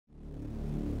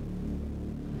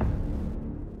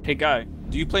Hey guy,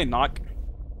 do you play Knock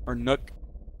or Nook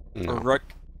or No. Rook?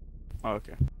 Oh,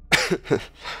 okay.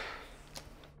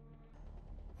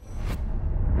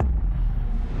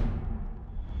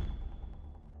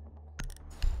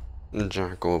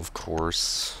 Jackal, of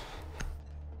course.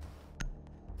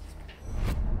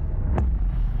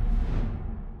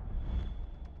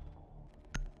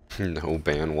 No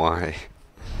ban, why?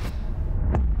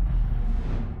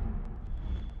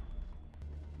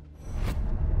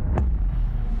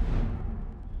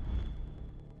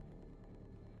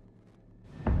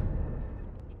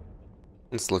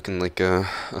 It's looking like a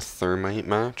thermite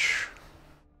match.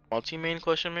 Multi-main,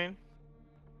 question main?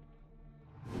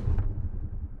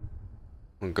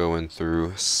 We'll go in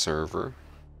through server.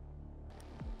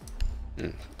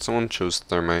 Someone chose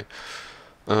thermite.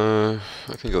 I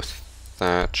can go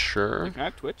Thatcher. You can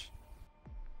have Twitch.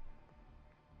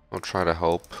 I'll try to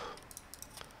help.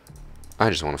 I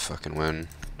just want to fucking win.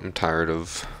 I'm tired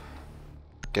of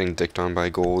getting dicked on by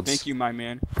golds. Thank you, my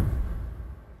man.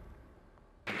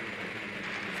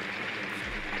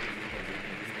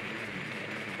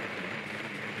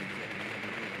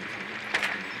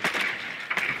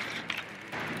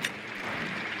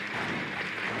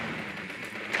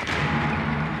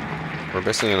 We're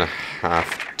basically gonna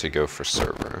have to go for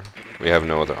server. We have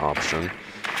no other option.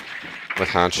 With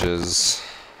hatches,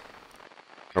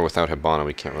 or without Hibana,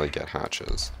 we can't really get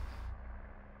hatches.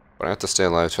 But I have to stay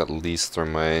alive to at least throw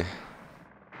my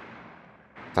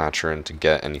Thatcher in to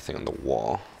get anything on the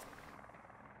wall.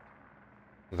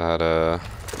 That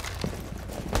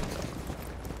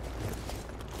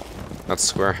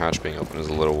square hatch being open is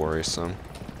a little worrisome.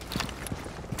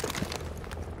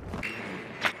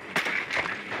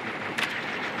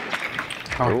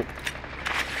 Oh.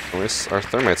 At least our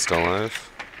thermite's still alive.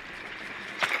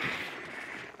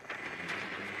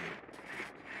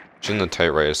 She's in the tight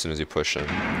right as soon as you push in.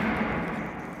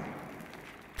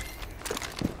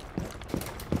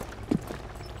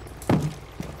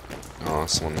 Oh,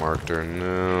 someone marked her.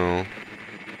 No.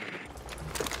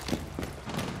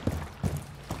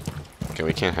 Okay,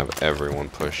 we can't have everyone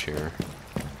push here.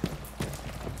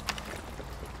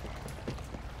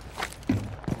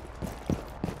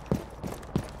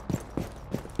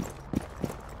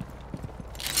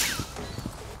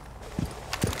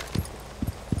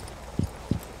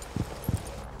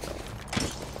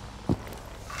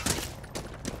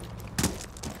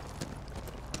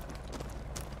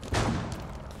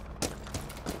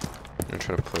 I'm gonna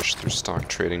try to push through stock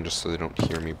trading just so they don't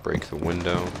hear me break the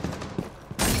window.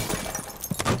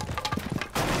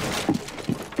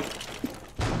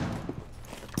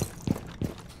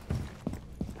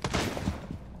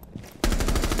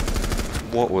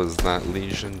 What was that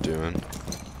Legion doing?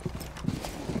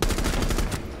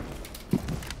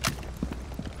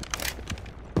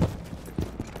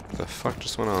 The fuck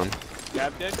just went on?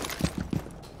 Gab dead?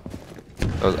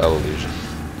 That was Ella Legion.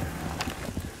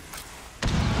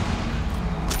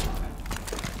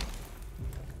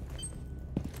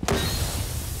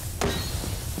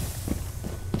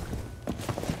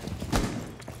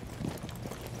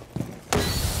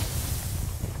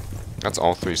 That's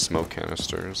all 3 smoke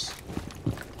canisters.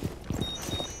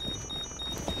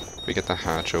 If we get the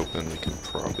hatch open, we can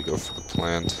probably go for the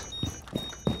plant.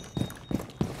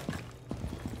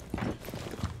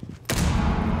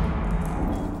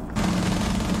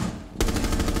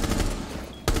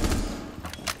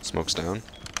 Smoke's down.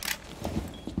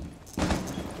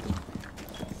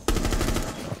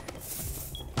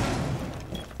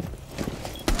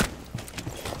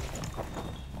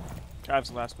 Cav's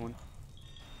the last one.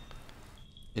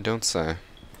 You don't say.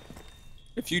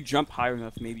 If you jump high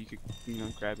enough, maybe you could,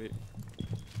 grab it.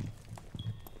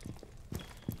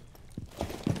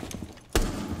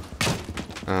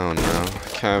 Oh no.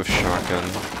 Cav shotgun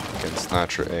against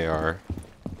Thatcher AR.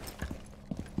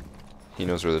 He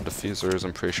knows where the diffuser is.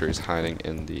 I'm pretty sure he's hiding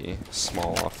in the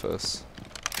small office.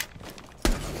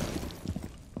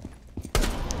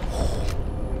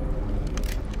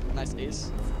 Nice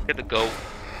ace. Good to go.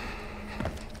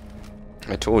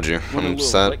 I told you, One I'm little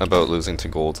upset click. about losing to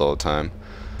golds all the time.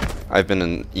 I've been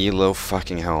in elo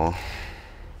fucking hell.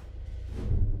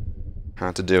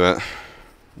 Had to do it.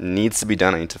 Needs to be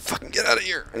done. I need to fucking get out of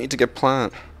here. I need to get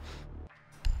plant.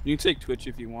 You can take Twitch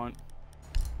if you want.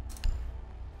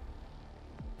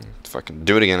 Fucking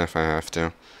do it again if I have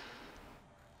to.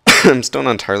 I'm still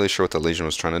not entirely sure what the Legion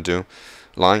was trying to do.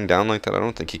 Lying down like that, I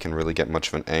don't think he can really get much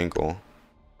of an angle.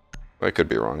 But I could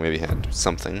be wrong. Maybe he had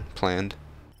something planned.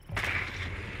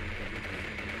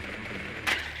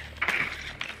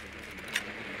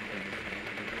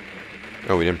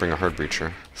 Oh, we didn't bring a hard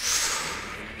breacher.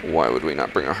 Why would we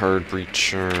not bring a hard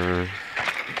breacher?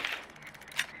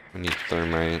 We need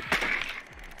thermite.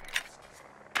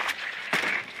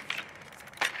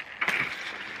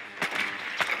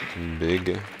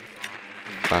 Big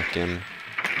fucking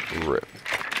rip.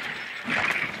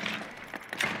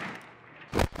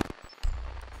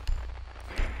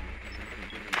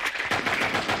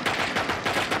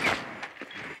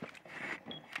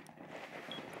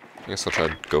 I guess I'll try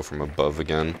to go from above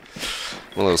again.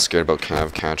 I'm a little scared about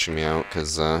Cav catching me out,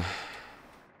 because I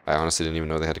honestly didn't even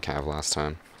know they had a Cav last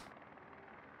time.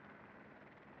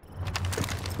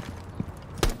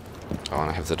 Oh, and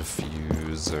I have the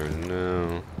diffuser,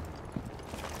 no.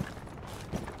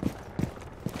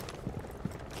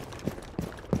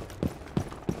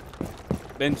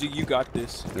 Benji, you got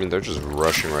this. I mean, they're just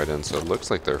rushing right in, so it looks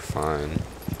like they're fine.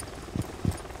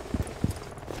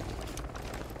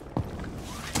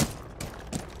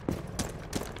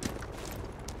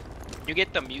 You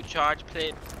get the mute charge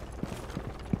plate.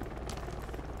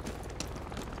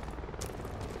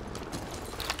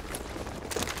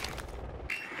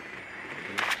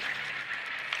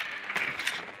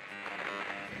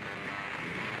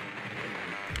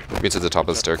 Meets at the top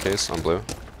of the staircase on blue.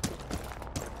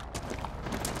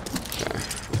 Okay, I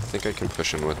think I can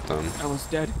push in with them. I was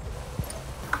dead.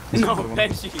 No, Another one.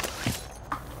 Benji.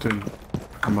 Dude,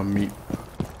 I'm a meat.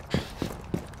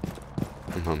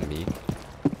 I'm on me.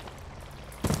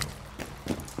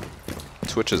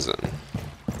 Twitch is in,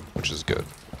 which is good.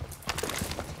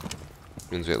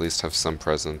 Means we at least have some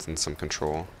presence and some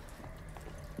control.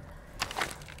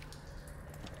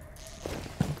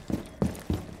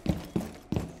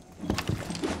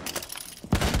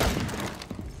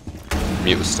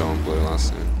 Mute was still on blue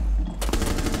last night.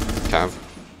 Cav.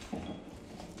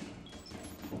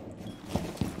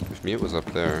 If Mute was up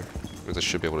there, they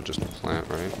should be able to just plant,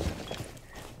 right?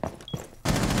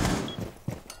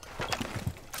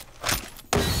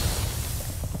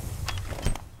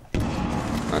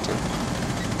 That's it.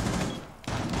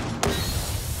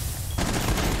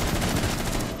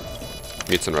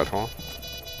 Mute's in red hall.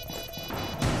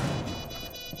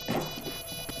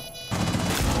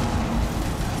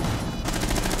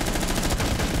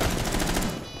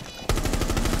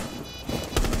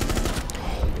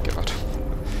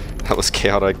 That was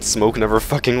chaotic. Smoke never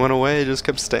fucking went away, it just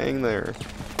kept staying there.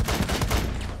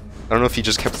 I don't know if he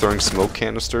just kept throwing smoke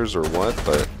canisters or what,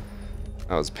 but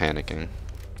I was panicking.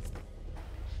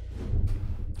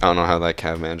 I don't know how that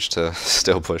Cav managed to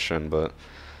still push in, but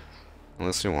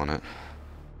unless you want it.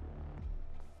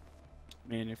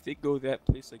 Man, if they go that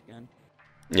place again.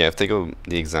 Yeah, if they go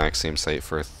the exact same site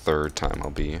for a third time, I'll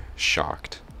be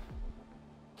shocked.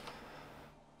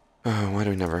 Why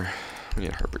do we never... We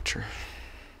need a heart breacher.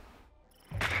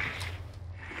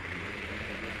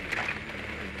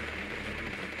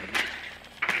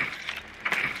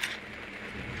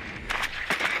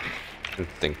 I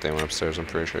think they went upstairs. I'm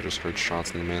pretty sure I just heard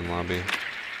shots in the main lobby.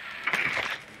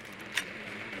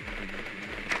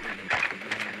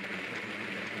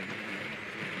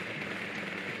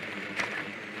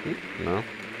 No.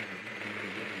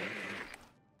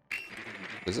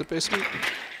 Is it basement?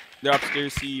 The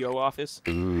upstairs CEO office.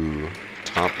 Ooh,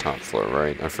 top floor,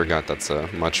 right. I forgot that's a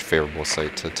much favorable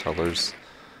site to tellers.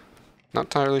 Not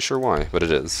entirely sure why, but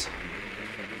it is.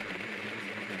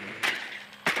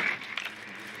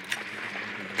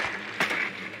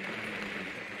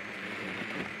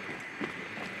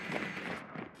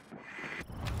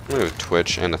 We have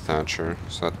Twitch and a Thatcher,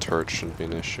 so that turret shouldn't be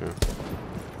an issue.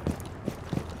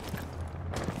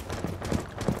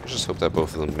 I just hope that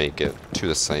both of them make it to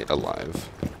the site alive.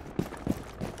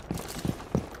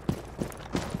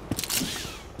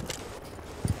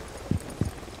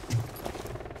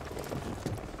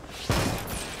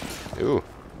 Ooh.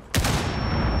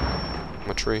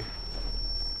 My tree.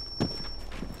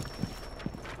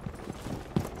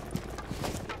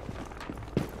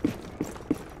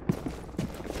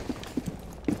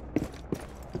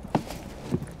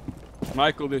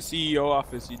 Michael, the CEO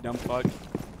office, you dumb fuck.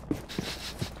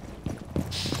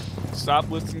 Stop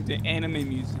listening to anime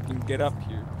music and get up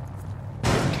here.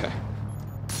 Okay.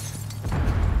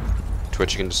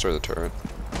 Twitch, you can destroy the turret.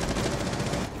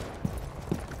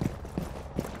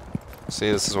 See,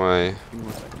 this is why Give me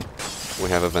 1 second. we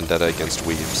have a vendetta against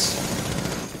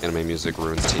weebs. Anime music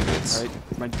ruins teammates.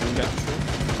 Alright, my drone got destroyed.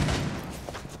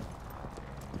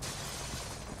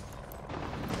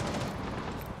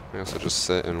 We also just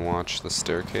sit and watch the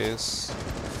staircase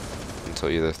until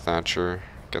either Thatcher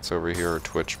gets over here or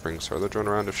Twitch brings her other drone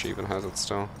around if she even has it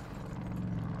still.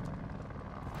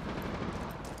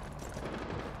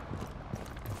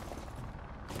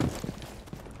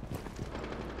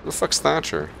 Who the fuck's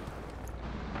Thatcher?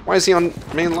 Why is he on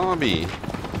main lobby?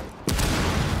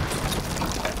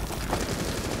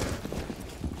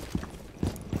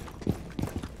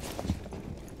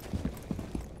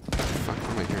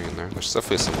 There's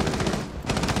definitely someone in here.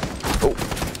 Oh,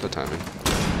 the timing.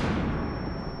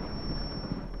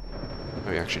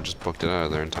 Oh, he actually just booked it out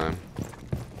of there in time.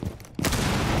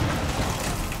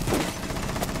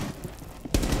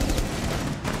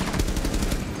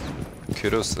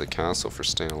 Kudos to the castle for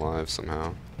staying alive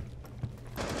somehow.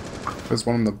 There's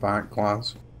one in the back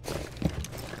glass.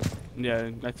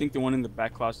 Yeah, I think the one in the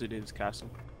back closet is castle.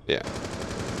 Yeah.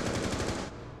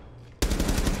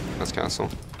 That's castle.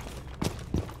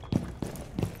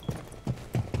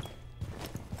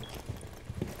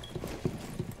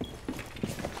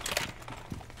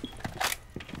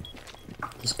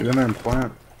 Just get in there and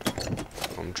plant.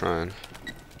 I'm trying.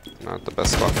 Not the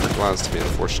best spot for glass to be,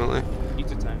 unfortunately.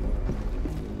 Pizza time.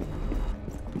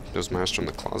 Was Master in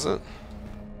the closet?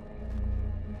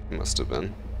 He must have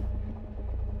been.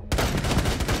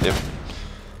 Yep.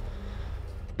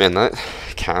 Man, that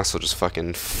castle just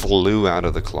fucking flew out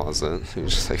of the closet. He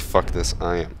was just like, fuck this,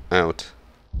 I am out.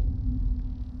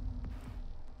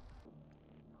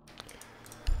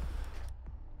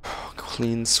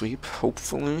 Clean sweep,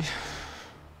 hopefully.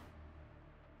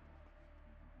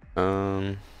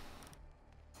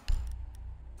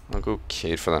 I'll go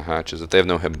Cade for the hatches. If they have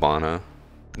no Hibana,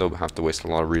 they'll have to waste a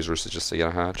lot of resources just to get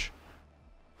a hatch.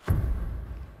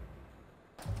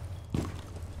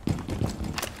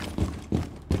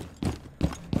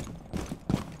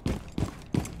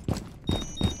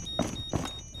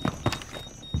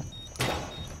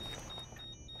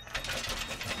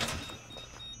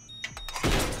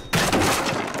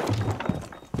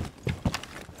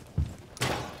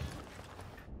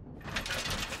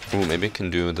 Ooh, maybe I can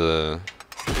do the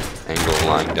angle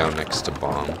lying down next to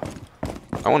bomb.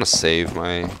 I want to save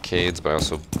my Cades, but I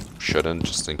also shouldn't,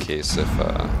 just in case if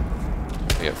I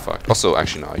get fucked. Also,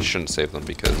 actually, no, I shouldn't save them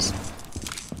because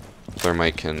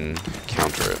Thermite can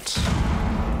counter it.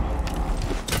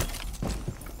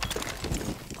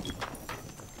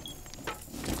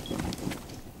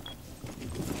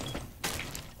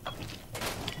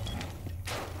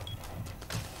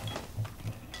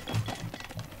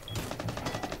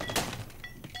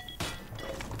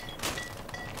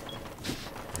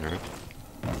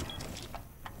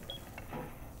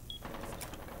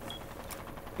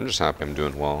 I'm just happy I'm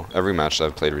doing well. Every match that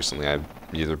I've played recently, I've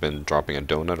either been dropping a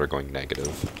donut or going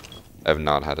negative. I have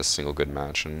not had a single good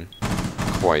match in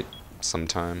quite some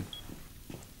time.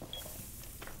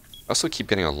 I also keep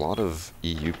getting a lot of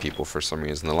EU people for some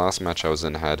reason. The last match I was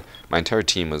in had, my entire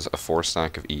team was a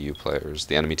 4-stack of EU players.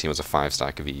 The enemy team was a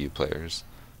 5-stack of EU players.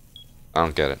 I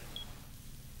don't get it.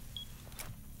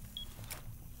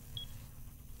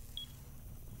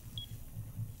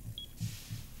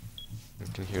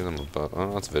 I can hear them above.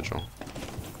 Oh, that's Vigil.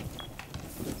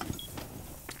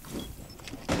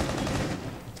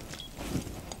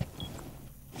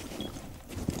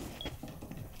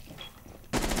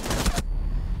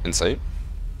 Insight?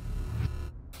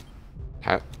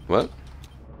 What?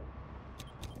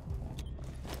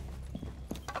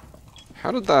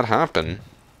 How did that happen?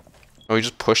 Oh, he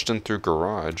just pushed in through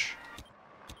garage.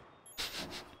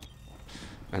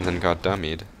 And then got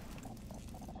dummied.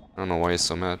 I don't know why he's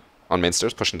so mad. On main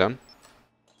stairs, pushing down.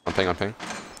 On ping, on ping.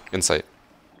 Insight.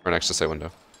 Right next to sight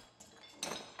window.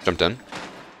 Jumped in.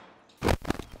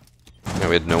 Yeah,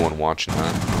 we had no one watching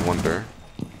that. I wonder.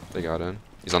 They got in.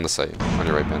 He's on the site. On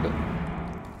your right, bandit.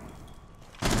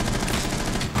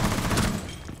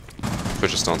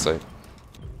 Push is still on site.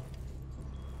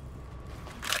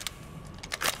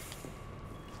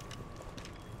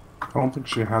 I don't think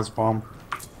she has bomb.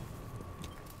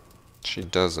 She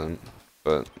doesn't.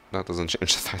 But that doesn't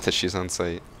change the fact that she's on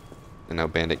site. And now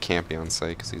Bandit can't be on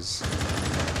site because he's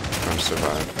trying to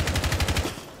survive.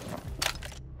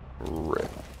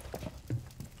 Rip.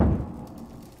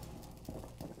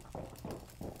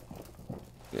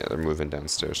 Yeah, they're moving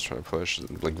downstairs to try to push.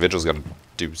 Like, Vigil's got to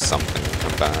do something and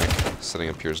come back. Sitting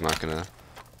up here is not going to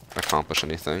accomplish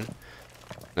anything.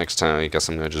 Next time, I guess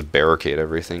I'm going to just barricade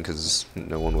everything because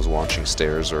no one was watching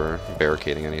stairs or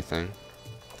barricading anything.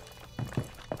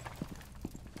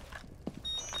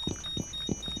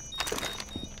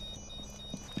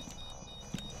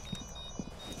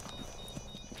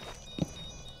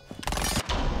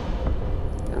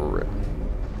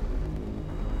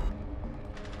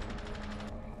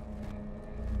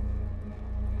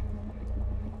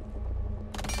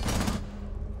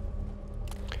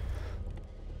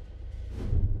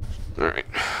 Alright,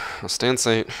 I'll stay in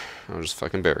sight, I'll just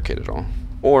fucking barricade it all.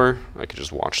 Or, I could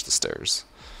just watch the stairs.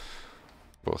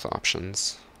 Both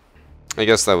options. I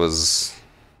guess that was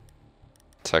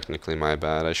technically my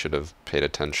bad, I should have paid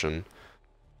attention.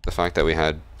 The fact that we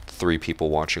had 3 people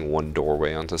watching one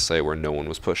doorway onto site where no one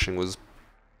was pushing was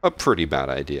a pretty bad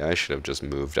idea. I should have just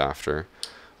moved after.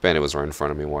 Bandit was right in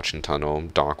front of me watching tunnel.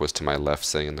 Doc was to my left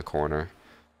sitting in the corner.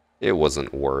 It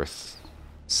wasn't worth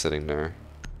sitting there.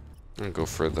 I'm gonna go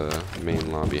for the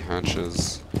main lobby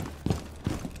hatches.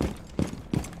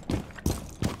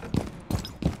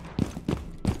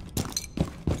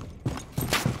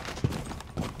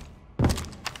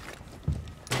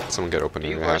 Someone get open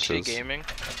area hatches. VarsityGaming?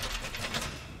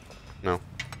 No.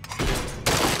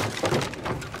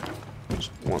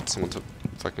 Just want someone to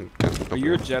fucking get Are open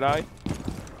you a area. Jedi?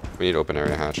 We need open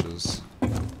area hatches.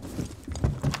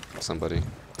 Somebody,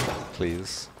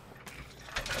 please.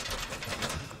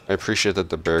 I appreciate that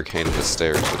they're barricading the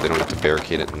stairs, but they don't have to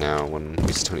barricade it now when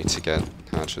we still need to get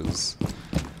hatches.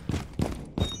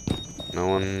 No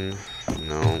one...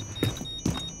 No.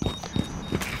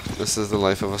 This is the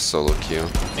life of a solo queue.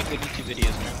 Make good YouTube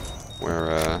videos, man.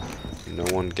 Where, no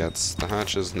one gets the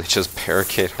hatches and they just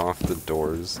barricade off the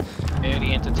doors.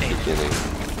 Very entertaining. Beginning.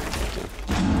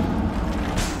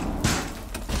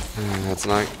 That's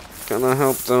not gonna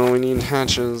help though, we need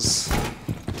hatches.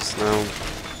 So now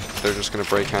they're just gonna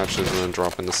break hatches and then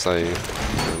drop into sight,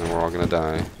 and then we're all gonna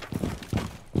die.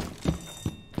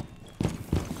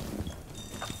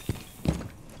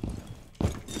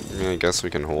 I mean, I guess we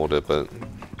can hold it, but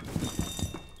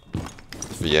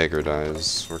if Viagra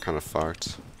dies, we're kinda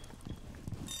fucked.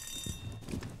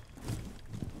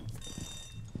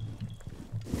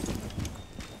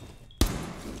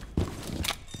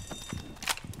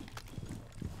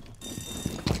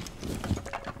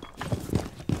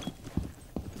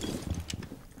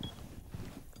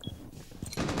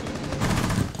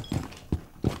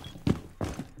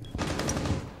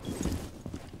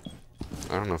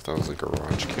 I don't know if that was a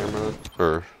garage camera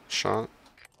or shot.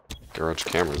 Garage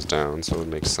camera's down, so it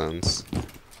makes sense.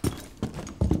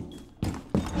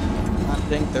 Not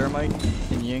Ding, Thermite,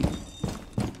 and Ying.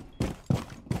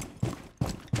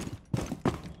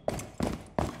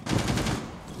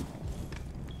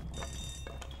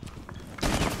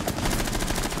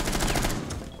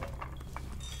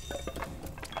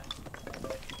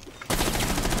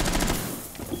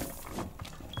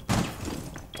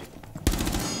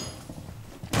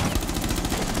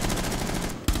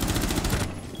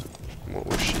 What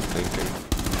was she thinking?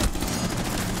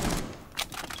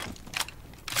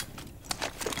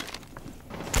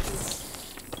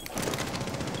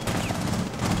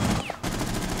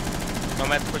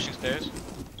 Nomad pushing stairs.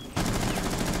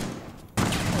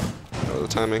 Oh, the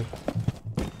timing.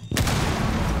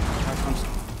 How comes?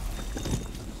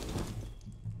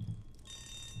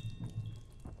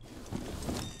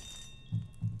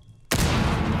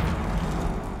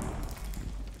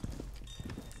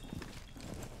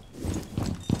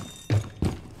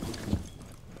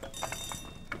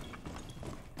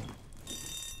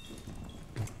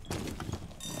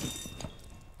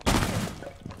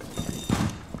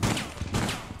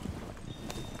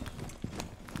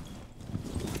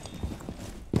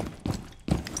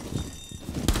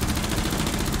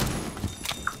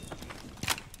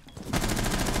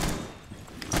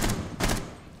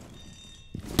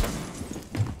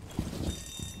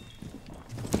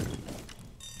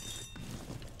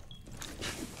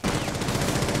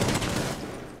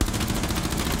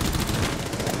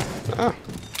 Ah.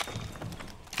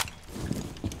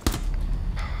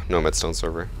 No Medstone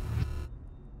server.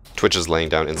 Twitch is laying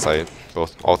down inside.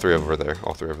 All three over there.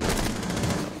 All three over there.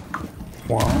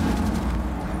 Wow.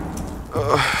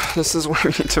 This is where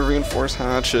we need to reinforce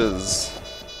hatches.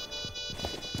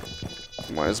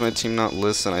 Why does my team not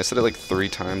listen? I said it like 3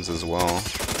 times as well.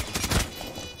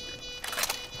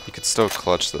 You could still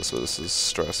clutch this, but this is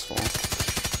stressful.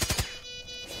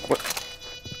 What?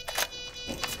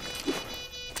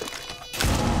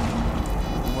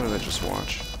 What did I just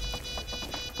watch?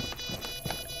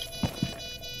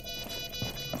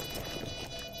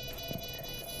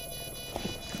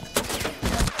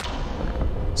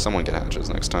 Someone get hatches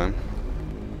next time.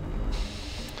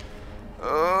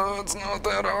 It's not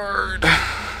that hard.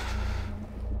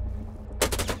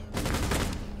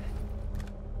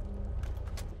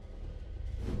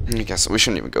 I guess we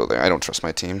shouldn't even go there. I don't trust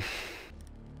my team.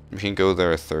 We can go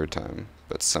there a 3rd time,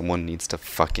 but someone needs to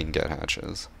fucking get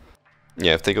hatches.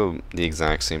 Yeah, if they go the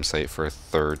exact same site for a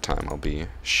 3rd time, I'll be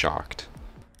shocked.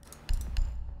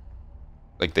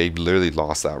 Like, they literally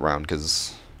lost that round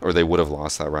because... Or they would have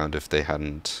lost that round if they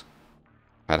hadn't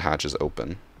had hatches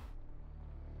open.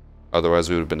 Otherwise,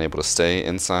 we would have been able to stay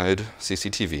inside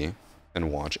CCTV and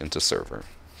watch into server.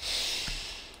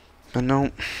 But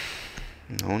no,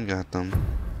 no one got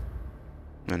them.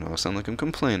 I know I sound like I'm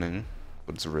complaining,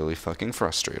 but it's really fucking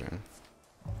frustrating.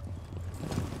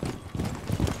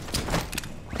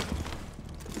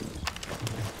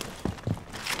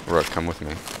 Rook, come with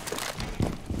me.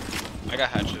 I got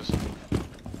hatches.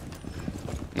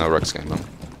 No, Rook's game them.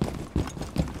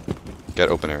 Get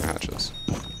open air hatches.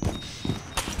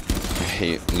 I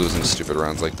hate losing stupid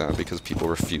rounds like that because people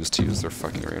refuse to use their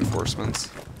fucking reinforcements.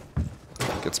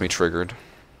 Gets me triggered.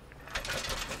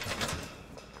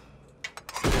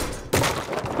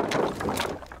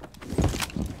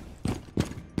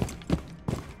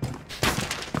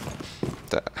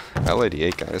 That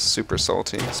L88 guy is super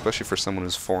salty, especially for someone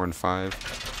who's 4 and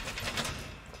 5.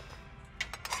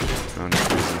 No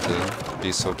reason to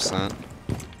be so upset.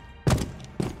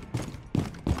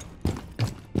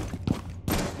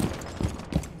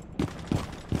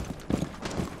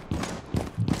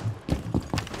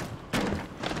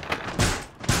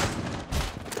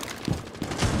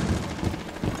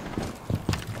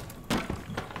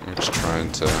 I'm just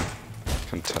trying to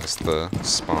contest the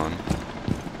spawn.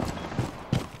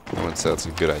 I wouldn't say that's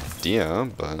a good idea,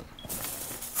 but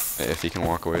if he can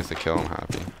walk away with the kill, I'm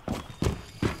happy.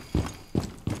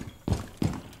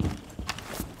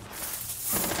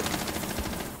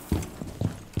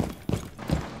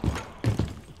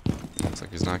 Looks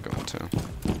like he's not going to.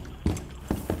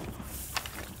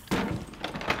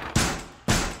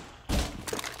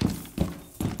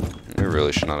 We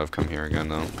really should not have come here again,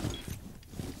 though.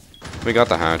 We got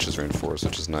the hatches reinforced,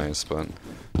 which is nice, but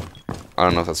I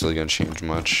don't know if that's really going to change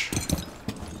much.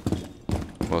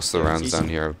 Most of the rounds down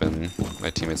here have been,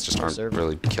 my teammates just aren't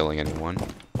really killing anyone.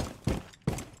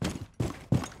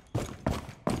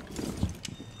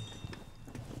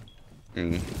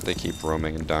 And they keep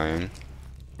roaming and dying.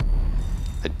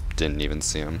 I didn't even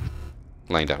see him.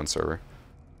 Laying down server.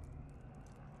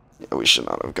 Yeah, we should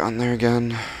not have gone there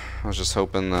again. I was just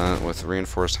hoping that with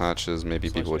reinforced hatches, maybe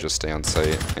people would just stay on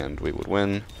site and we would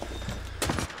win.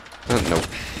 But nope.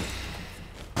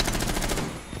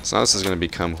 So now this is going to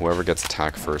become whoever gets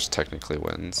attacked first technically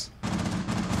wins.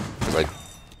 Because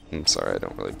I'm sorry, I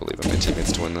don't really believe in my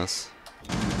teammates to win this.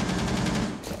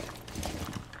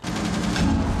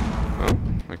 Oh,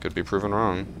 I could be proven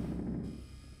wrong.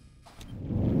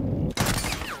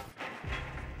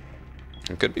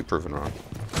 I could be proven wrong.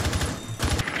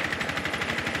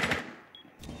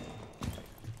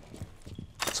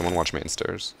 Someone watch main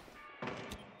stairs.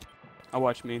 I'll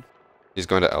watch me. He's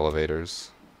going to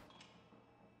elevators.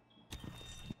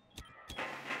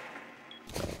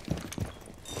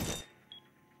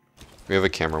 We have a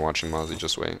camera watching Mozzie,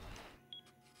 just wait.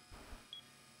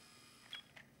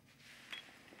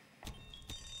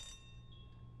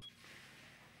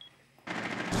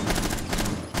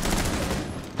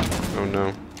 Oh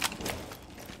no.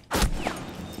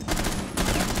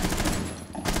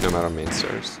 No, I'm out on main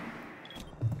stairs.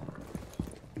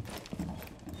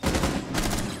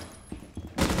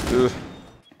 Ugh.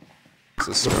 This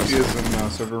is stressful. He is in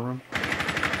server room.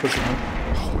 Pushing him.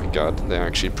 Oh my god, they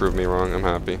actually proved me wrong. I'm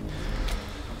happy.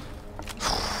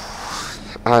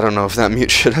 I don't know if that mute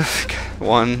should have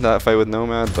won that fight with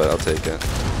Nomad, but I'll take it.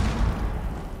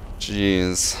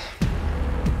 Jeez.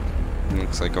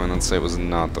 Looks like going on site was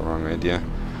not the wrong idea.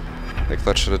 I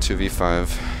clutched at a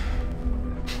 2v5.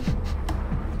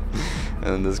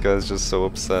 And this guy's just so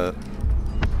upset.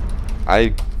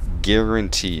 I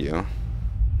guarantee you,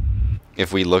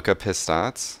 if we look up his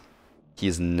stats,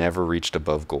 he's never reached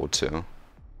above gold 2.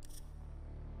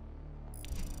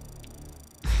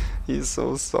 He's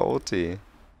so salty.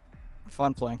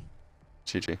 Fun playing.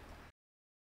 GG.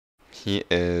 He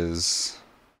is...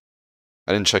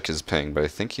 I didn't check his ping, but I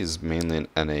think he's mainly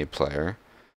an NA player.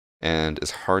 And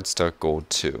is hard stuck gold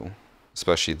 2,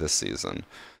 especially this season.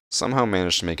 Somehow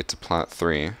managed to make it to plat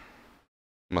 3.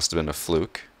 Must have been a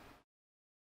fluke.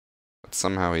 But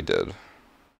somehow he did.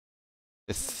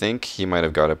 I think he might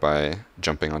have got it by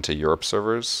jumping onto Europe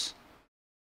servers.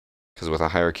 Because with a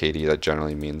higher KD, that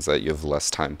generally means that you have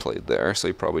less time played there. So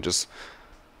he probably just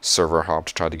server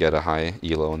hopped, tried to get a high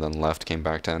elo, and then left, came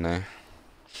back to NA.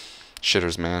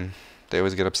 Shitters, man. They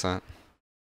always get upset.